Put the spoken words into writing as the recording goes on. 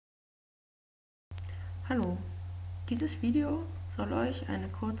Hallo, dieses Video soll euch eine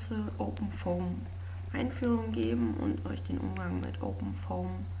kurze OpenFOAM Einführung geben und euch den Umgang mit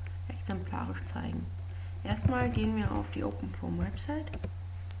OpenFOAM exemplarisch zeigen. Erstmal gehen wir auf die OpenFOAM Website.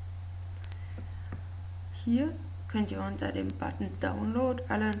 Hier könnt ihr unter dem Button Download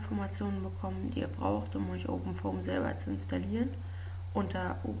alle Informationen bekommen, die ihr braucht, um euch OpenFOAM selber zu installieren.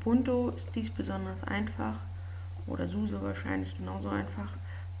 Unter Ubuntu ist dies besonders einfach oder SUSE wahrscheinlich genauso einfach,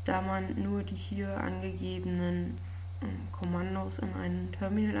 da man nur die hier angegebenen Kommandos in ein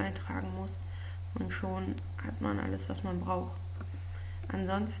Terminal eintragen muss und schon hat man alles, was man braucht.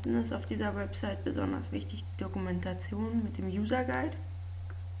 Ansonsten ist auf dieser Website besonders wichtig die Dokumentation mit dem User Guide.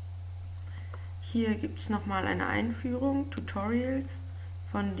 Hier gibt es nochmal eine Einführung, Tutorials,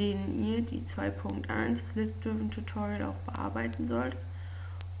 von denen ihr die 2.1, das List-Driven Tutorial, auch bearbeiten sollt.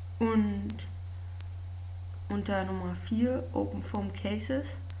 Und unter Nummer 4, OpenFOAM Cases,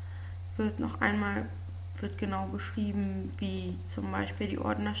 wird genau beschrieben, wie zum Beispiel die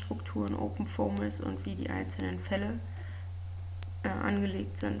Ordnerstruktur in OpenFOAM ist und wie die einzelnen Fälle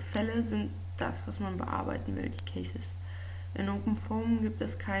angelegt sind. Fälle sind das, was man bearbeiten will, die Cases. In OpenFOAM gibt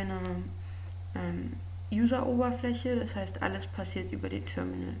es keine User-Oberfläche, das heißt, alles passiert über den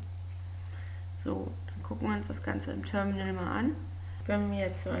Terminal. So, dann gucken wir uns das Ganze im Terminal mal an. Wenn wir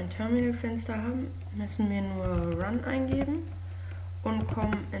jetzt so ein Terminal-Fenster haben, müssen wir nur Run eingeben und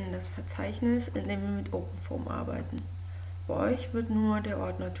kommen in das Verzeichnis, in dem wir mit OpenFOAM arbeiten. Bei euch wird nur der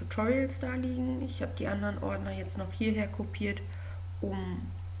Ordner Tutorials da liegen. Ich habe die anderen Ordner jetzt noch hierher kopiert,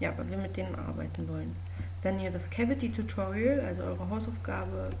 weil wir mit denen arbeiten wollen. Wenn ihr das Cavity Tutorial, also eure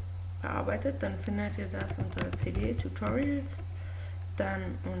Hausaufgabe, bearbeitet, dann findet ihr das unter CD Tutorials, dann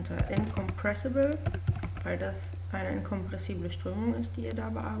unter Incompressible, weil das eine inkompressible Strömung ist, die ihr da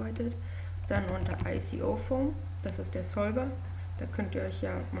bearbeitet, dann unter ICO-Foam, das ist der Solver, da könnt ihr euch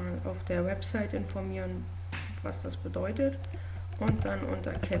ja mal auf der Website informieren, was das bedeutet, und dann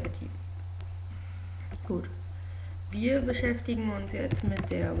unter Cavity. Gut, wir beschäftigen uns jetzt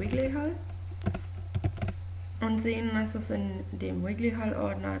mit der wigleyHull und sehen, dass es in dem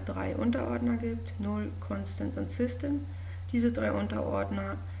wigleyHull-Ordner 3 Unterordner gibt, Null, Constant und System. Diese 3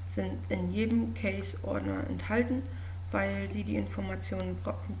 Unterordner sind in jedem Case-Ordner enthalten, weil sie die Informationen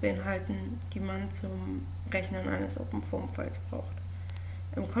beinhalten, die man zum Rechnen eines OpenFOAM-Files braucht.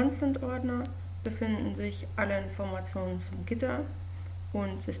 Im Constant-Ordner befinden sich alle Informationen zum Gitter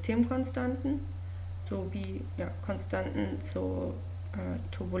und Systemkonstanten, sowie Konstanten zu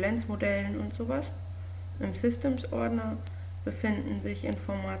Turbulenzmodellen und sowas. Im Systems-Ordner befinden sich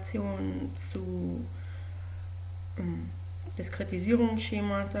Informationen zu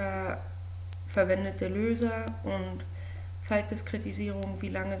Diskretisierungsschemata, verwendete Löser und Zeitdiskretisierung, wie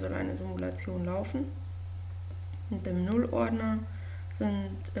lange soll eine Simulation laufen. Und im Null-Ordner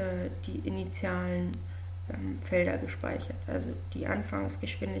sind die initialen Felder gespeichert, also die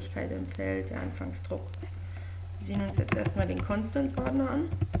Anfangsgeschwindigkeit im Feld, der Anfangsdruck. Wir sehen uns jetzt erstmal den Constant-Ordner an.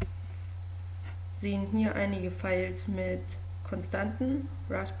 Sehen hier einige Files mit Konstanten,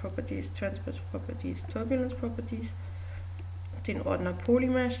 Rust Properties, Transverse Properties, Turbulence Properties, den Ordner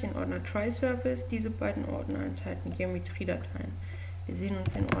Polymesh, den Ordner Trisurface. Diese beiden Ordner enthalten Geometriedateien. Wir sehen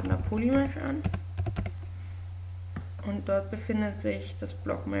uns den Ordner Polymesh an und dort befindet sich das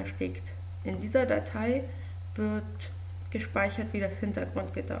Blockmesh-Dict. In dieser Datei wird gespeichert, wie das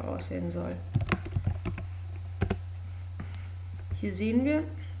Hintergrundgitter aussehen soll. Hier sehen wir,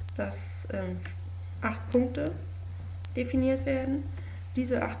 dass 8 Punkte definiert werden.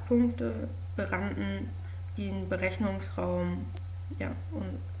 Diese 8 Punkte beranden den Berechnungsraum,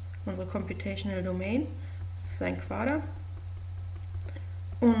 und unsere Computational Domain. Das ist ein Quader.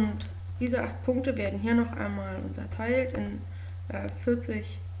 Und diese 8 Punkte werden hier noch einmal unterteilt in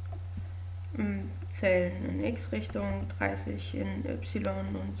 40 Zellen in X-Richtung, 30 in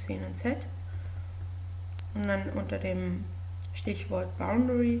Y und 10 in Z. Und dann unter dem Stichwort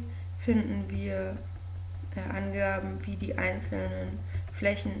Boundary finden wir Angaben, wie die einzelnen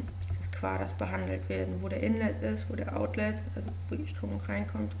Flächen dieses Quaders behandelt werden, wo der Inlet ist, wo der Outlet, also wo die Strömung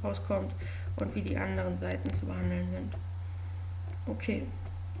reinkommt, rauskommt und wie die anderen Seiten zu behandeln sind. Okay.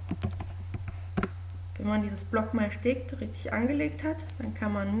 Wenn man dieses Blockmesh-Dict richtig angelegt hat, dann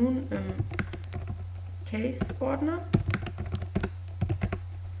kann man nun im Case-Ordner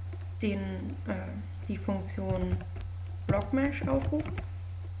die Funktion Blockmesh aufrufen.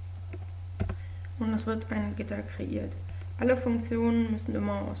 Und es wird ein Gitter kreiert. Alle Funktionen müssen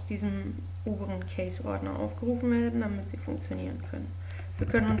immer aus diesem oberen Case-Ordner aufgerufen werden, damit sie funktionieren können. Wir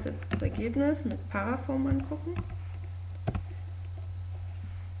können uns jetzt das Ergebnis mit Paraform angucken.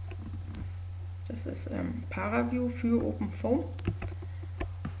 Das ist ParaView für OpenFOAM.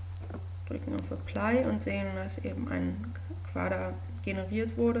 drücken auf Apply und sehen, dass eben ein Quader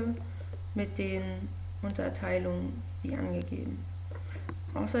generiert wurde mit den Unterteilungen wie angegeben.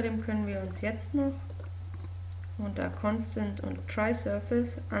 Außerdem können wir uns jetzt noch unter Constant und Try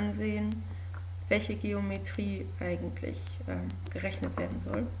Surface ansehen, welche Geometrie eigentlich gerechnet werden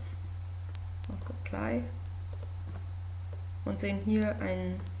soll. Auf Apply und sehen hier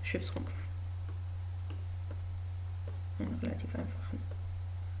einen Schiffsrumpf. Einen relativ einfachen.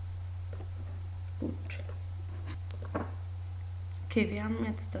 Gut. Okay, wir haben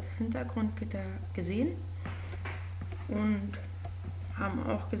jetzt das Hintergrundgitter gesehen und haben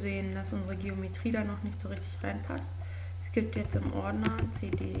auch gesehen, dass unsere Geometrie da noch nicht so richtig reinpasst. Es gibt jetzt im Ordner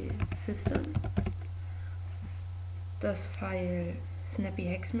cd system das File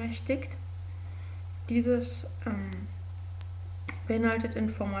snappyhexmesh-dict. Dieses beinhaltet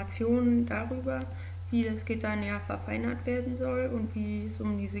Informationen darüber, wie das Gitter näher verfeinert werden soll und wie es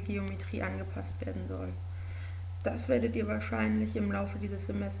um diese Geometrie angepasst werden soll. Das werdet ihr wahrscheinlich im Laufe dieses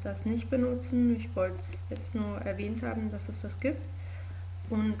Semesters nicht benutzen. Ich wollte es jetzt nur erwähnt haben, dass es das gibt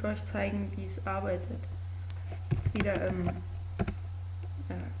und euch zeigen, wie es arbeitet. Jetzt wieder im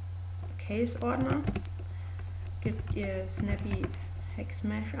Case-Ordner gebt ihr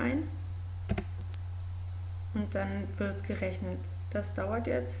snappyhexmesh ein und dann wird gerechnet. Das dauert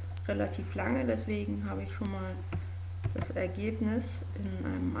jetzt relativ lange, deswegen habe ich schon mal das Ergebnis in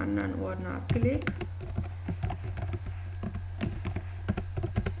einem anderen Ordner abgelegt.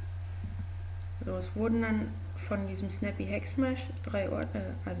 So, es wurden dann von diesem snappyhexmesh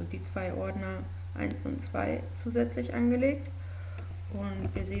also die zwei Ordner 1 und 2 zusätzlich angelegt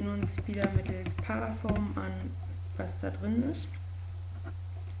und wir sehen uns wieder mittels Paraform an, was da drin ist.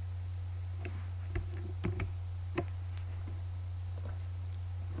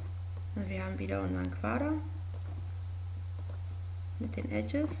 Und wir haben wieder unseren Quader mit den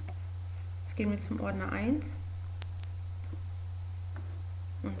Edges. Jetzt gehen wir zum Ordner 1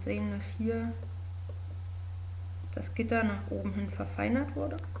 und sehen, dass hier das Gitter nach oben hin verfeinert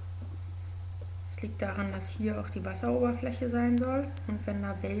wurde. Es liegt daran, dass hier auch die Wasseroberfläche sein soll und wenn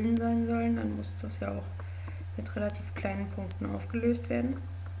da Wellen sein sollen, dann muss das ja auch mit relativ kleinen Punkten aufgelöst werden,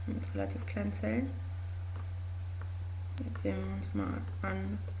 mit relativ kleinen Zellen. Jetzt sehen wir uns mal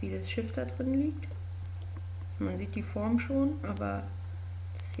an, wie das Schiff da drin liegt. Man sieht die Form schon, aber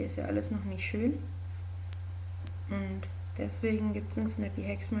das hier ist ja alles noch nicht schön. Und deswegen gibt es in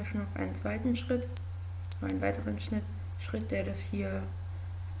snappyhexmesh noch einen zweiten Schritt, einen weiteren Schritt, der das hier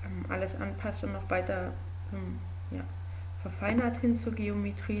alles anpasst und noch weiter verfeinert hin zur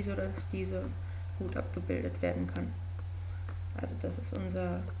Geometrie, sodass diese gut abgebildet werden kann. Also das ist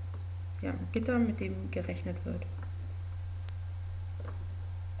unser Gitter, mit dem gerechnet wird.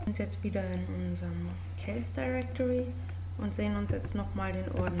 Wir sind jetzt wieder in unserem Case Directory und sehen uns jetzt nochmal den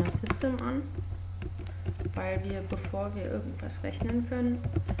Ordner System an, weil wir, bevor wir irgendwas rechnen können,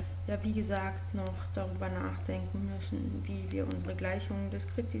 ja wie gesagt noch darüber nachdenken müssen, wie wir unsere Gleichungen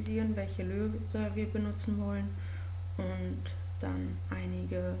diskretisieren, welche Löser wir benutzen wollen und dann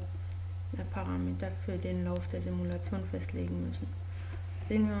einige Parameter für den Lauf der Simulation festlegen müssen.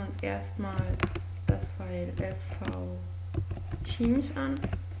 Sehen wir uns erstmal das File fv-schemes an.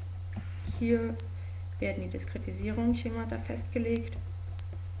 Hier werden die Diskretisierungsschemata festgelegt.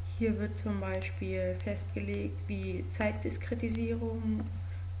 Hier wird zum Beispiel festgelegt, wie Zeitdiskretisierungen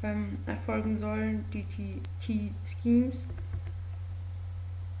erfolgen sollen. Die T-Schemes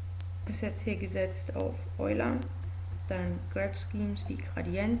ist jetzt hier gesetzt auf Euler. Dann Grad-Schemes, wie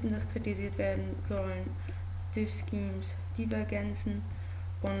Gradienten diskretisiert werden sollen. Diff-Schemes, Divergenzen.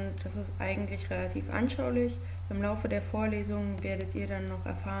 Und das ist eigentlich relativ anschaulich. Im Laufe der Vorlesung werdet ihr dann noch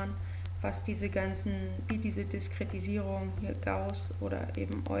erfahren, was wie diese Diskretisierung hier Gauss oder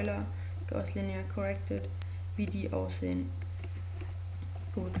eben Euler, Gauss Linear Corrected, wie die aussehen.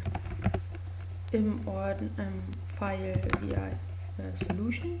 Gut. Im File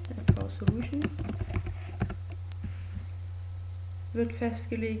Solution, fv-Solution, wird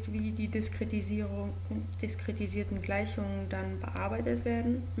festgelegt, wie die diskretisierten Gleichungen dann bearbeitet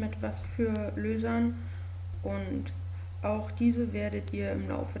werden, mit was für Lösern, und auch diese werdet ihr im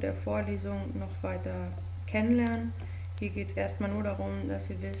Laufe der Vorlesung noch weiter kennenlernen. Hier geht es erstmal nur darum, dass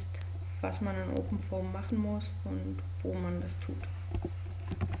ihr wisst, was man in OpenFOAM machen muss und wo man das tut.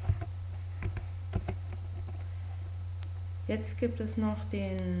 Jetzt gibt es noch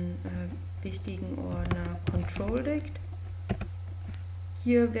den wichtigen Ordner control-dict.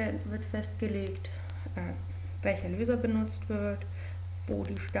 Hier wird festgelegt, welcher Löser benutzt wird, wo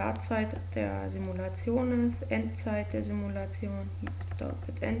die Startzeit der Simulation ist, Endzeit der Simulation, Start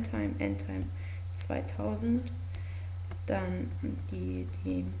with Endtime 2000, dann die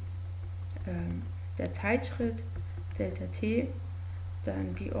der Zeitschritt, Delta T,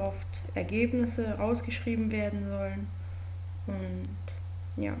 dann wie oft Ergebnisse rausgeschrieben werden sollen und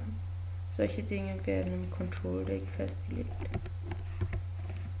ja, solche Dinge werden im Control-Dig festgelegt.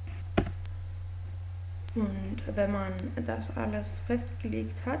 Und wenn man das alles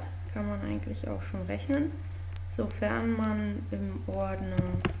festgelegt hat, kann man eigentlich auch schon rechnen, sofern man im Ordner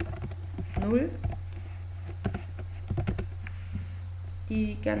 0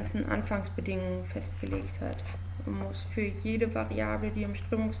 die ganzen Anfangsbedingungen festgelegt hat. Man muss für jede Variable, die im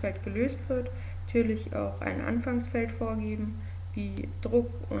Strömungsfeld gelöst wird, natürlich auch ein Anfangsfeld vorgeben, wie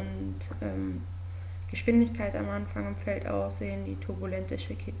Druck und Geschwindigkeit am Anfang im Feld aussehen. Die turbulente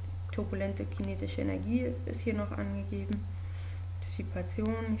kinetische Energie ist hier noch angegeben,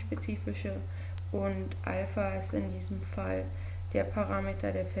 Dissipation, die spezifische, und Alpha ist in diesem Fall der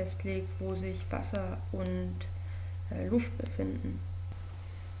Parameter, der festlegt, wo sich Wasser und Luft befinden.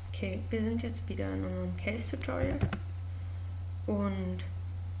 Okay, wir sind jetzt wieder in unserem Case-Tutorial und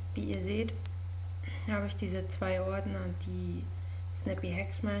wie ihr seht, habe ich diese zwei Ordner, die Snappy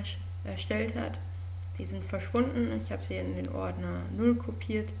Hacksmash erstellt hat. Die sind verschwunden. Ich habe sie in den Ordner 0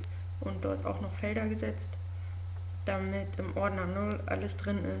 kopiert und dort auch noch Felder gesetzt, damit im Ordner 0 alles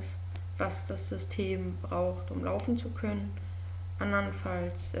drin ist, was das System braucht, um laufen zu können.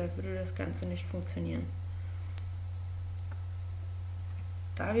 Andernfalls würde das Ganze nicht funktionieren.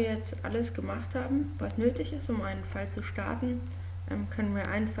 Da wir jetzt alles gemacht haben, was nötig ist, um einen Fall zu starten, können wir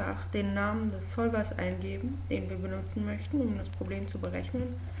einfach den Namen des Solvers eingeben, den wir benutzen möchten, um das Problem zu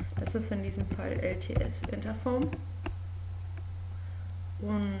berechnen. Das ist in diesem Fall LTS Interform.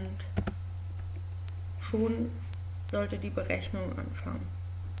 Und schon sollte die Berechnung anfangen.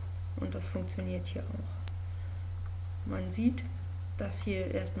 Und das funktioniert hier auch. Man sieht, dass hier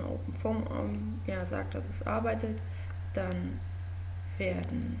erstmal OpenFOAM sagt, dass es arbeitet. Dann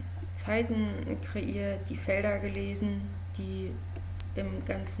werden Zeiten kreiert, die Felder gelesen, die im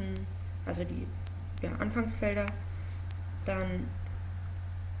Ganzen, also die Anfangsfelder. Dann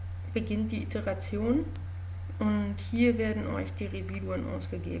beginnt die Iteration und hier werden euch die Residuen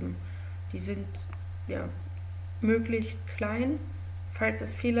ausgegeben. Die sind möglichst klein. Falls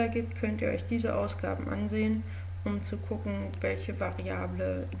es Fehler gibt, könnt ihr euch diese Ausgaben ansehen, um zu gucken, welche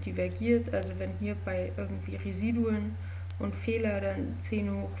Variable divergiert. Also wenn hier bei irgendwie Residuen und Fehler dann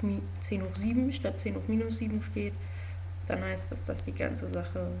 10 hoch 7 statt 10 hoch minus 7 steht, dann heißt das, dass die ganze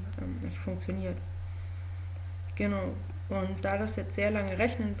Sache nicht funktioniert. Genau, und da das jetzt sehr lange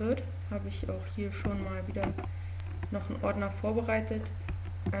rechnen wird, habe ich auch hier schon mal wieder noch einen Ordner vorbereitet,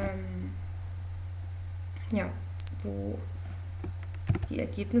 wo die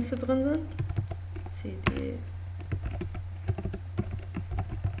Ergebnisse drin sind. CD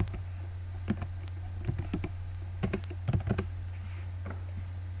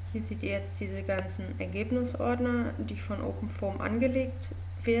Hier seht ihr jetzt diese ganzen Ergebnisordner, die von OpenFOAM angelegt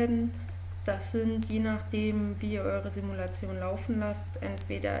werden. Das sind, je nachdem, wie ihr eure Simulation laufen lasst,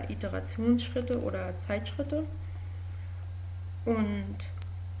 entweder Iterationsschritte oder Zeitschritte. Und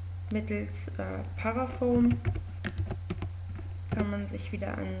mittels ParaFOAM kann man sich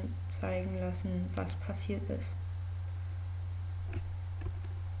wieder anzeigen lassen, was passiert ist.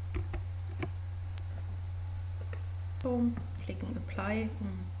 Klicken Apply, um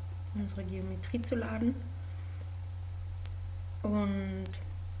unsere Geometrie zu laden. Und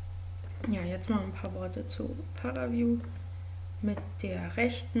jetzt mal ein paar Worte zu ParaView. Mit der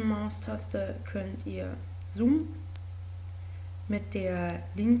rechten Maustaste könnt ihr zoomen, mit der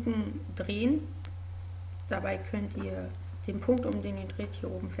linken drehen. Dabei könnt ihr den Punkt, um den ihr dreht, hier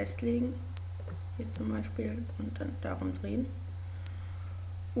oben festlegen. Hier zum Beispiel, und dann darum drehen.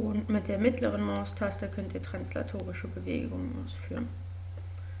 Und mit der mittleren Maustaste könnt ihr translatorische Bewegungen ausführen.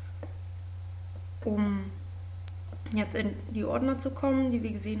 Um jetzt in die Ordner zu kommen, die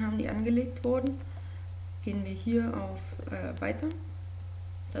wir gesehen haben, die angelegt wurden, gehen wir hier auf Weiter.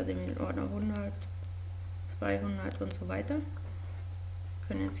 Da sehen wir den Ordner 100, 200 und so weiter. Wir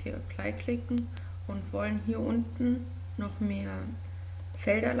können jetzt hier Apply klicken und wollen hier unten noch mehr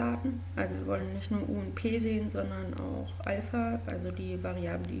Felder laden. Also wir wollen nicht nur U und P sehen, sondern auch Alpha, also die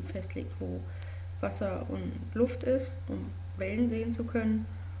Variable, die festlegt, wo Wasser und Luft ist, um Wellen sehen zu können.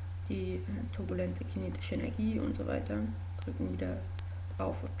 Die turbulente kinetische Energie und so weiter. Drücken wieder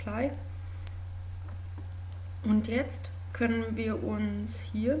auf Apply. Und jetzt können wir uns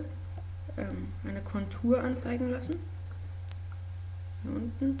hier eine Kontur anzeigen lassen. Hier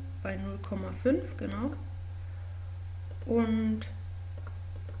unten bei 0,5, genau. Und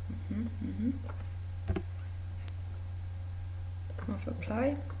auf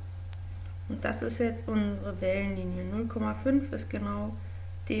Apply. Und das ist jetzt unsere Wellenlinie. 0,5 ist genau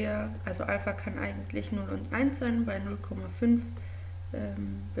also Alpha kann eigentlich 0 und 1 sein, bei 0,5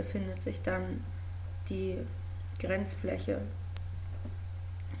 befindet sich dann die Grenzfläche.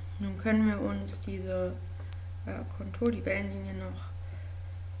 Nun können wir uns diese Kontur, die Wellenlinie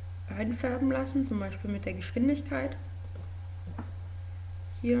noch einfärben lassen, zum Beispiel mit der Geschwindigkeit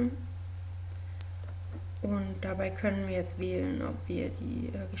hier. Und dabei können wir jetzt wählen, ob wir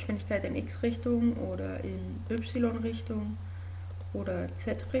die Geschwindigkeit in x-Richtung oder in y-Richtung oder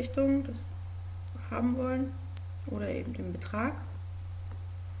z-Richtung haben wollen oder eben den Betrag.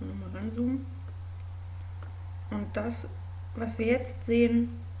 Nochmal ranzoomen. Und das, was wir jetzt sehen,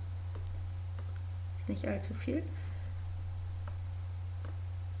 ist nicht allzu viel.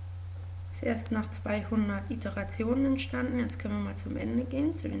 Ist erst nach 200 Iterationen entstanden. Jetzt können wir mal zum Ende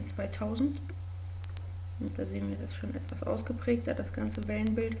gehen, zu den 2000. Und da sehen wir das schon etwas ausgeprägter, das ganze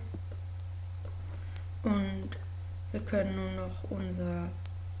Wellenbild. Und wir können nun noch unser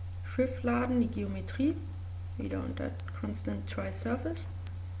Schiff laden, die Geometrie, wieder unter Constant Try Surface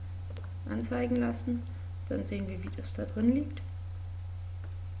anzeigen lassen. Dann sehen wir, wie das da drin liegt.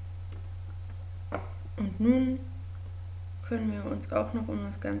 Und nun können wir uns auch noch, um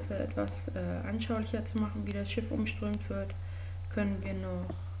das Ganze etwas anschaulicher zu machen, wie das Schiff umströmt wird, können wir noch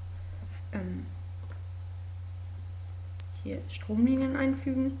hier Stromlinien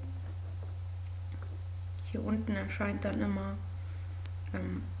einfügen. Hier unten erscheint dann immer,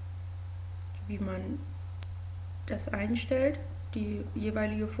 wie man das einstellt, die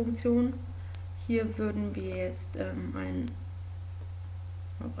jeweilige Funktion. Hier würden wir jetzt mal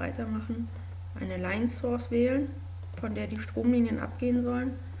breiter machen, eine Line Source wählen, von der die Stromlinien abgehen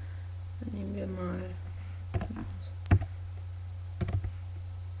sollen. Dann nehmen wir mal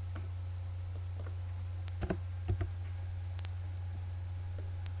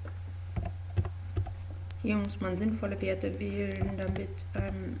hier muss man sinnvolle Werte wählen, damit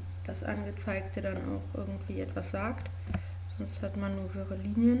das Angezeigte dann auch irgendwie etwas sagt. Sonst hat man nur wirre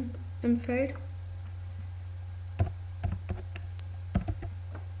Linien im Feld.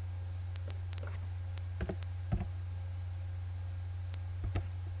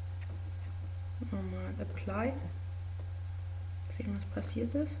 Nochmal Apply. Sehen, was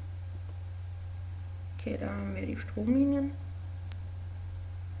passiert ist. Okay, da haben wir die Stromlinien.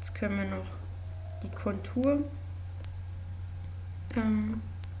 Jetzt können wir noch die Kontur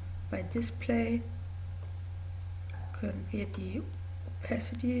bei Display können wir die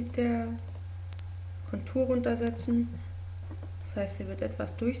Opacity der Kontur runtersetzen. Das heißt, sie wird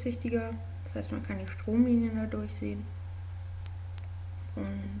etwas durchsichtiger. Das heißt, man kann die Stromlinien da durchsehen.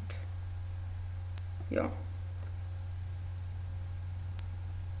 Und ja,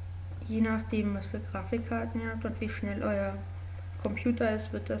 je nachdem, was für Grafikkarten ihr habt und wie schnell euer Computer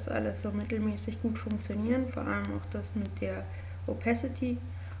ist, wird das alles so mittelmäßig gut funktionieren. Vor allem auch das mit der Opacity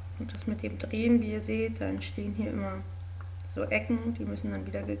und das mit dem Drehen, wie ihr seht. Da entstehen hier immer so Ecken, die müssen dann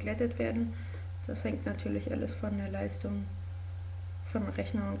wieder geglättet werden. Das hängt natürlich alles von der Leistung von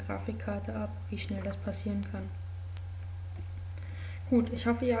Rechner und Grafikkarte ab, wie schnell das passieren kann. Gut, ich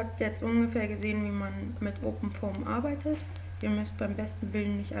hoffe, ihr habt jetzt ungefähr gesehen, wie man mit OpenFOAM arbeitet. Ihr müsst beim besten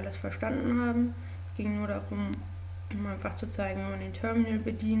Willen nicht alles verstanden haben. Es ging nur darum, um einfach zu zeigen, wie man den Terminal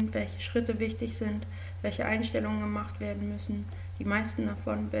bedient, welche Schritte wichtig sind, welche Einstellungen gemacht werden müssen. Die meisten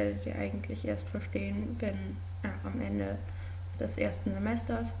davon werdet ihr eigentlich erst verstehen, wenn am Ende des ersten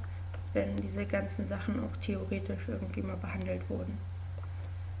Semesters, wenn diese ganzen Sachen auch theoretisch irgendwie mal behandelt wurden.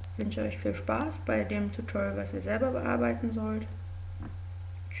 Ich wünsche euch viel Spaß bei dem Tutorial, was ihr selber bearbeiten sollt.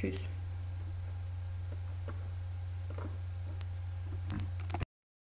 Tschüss.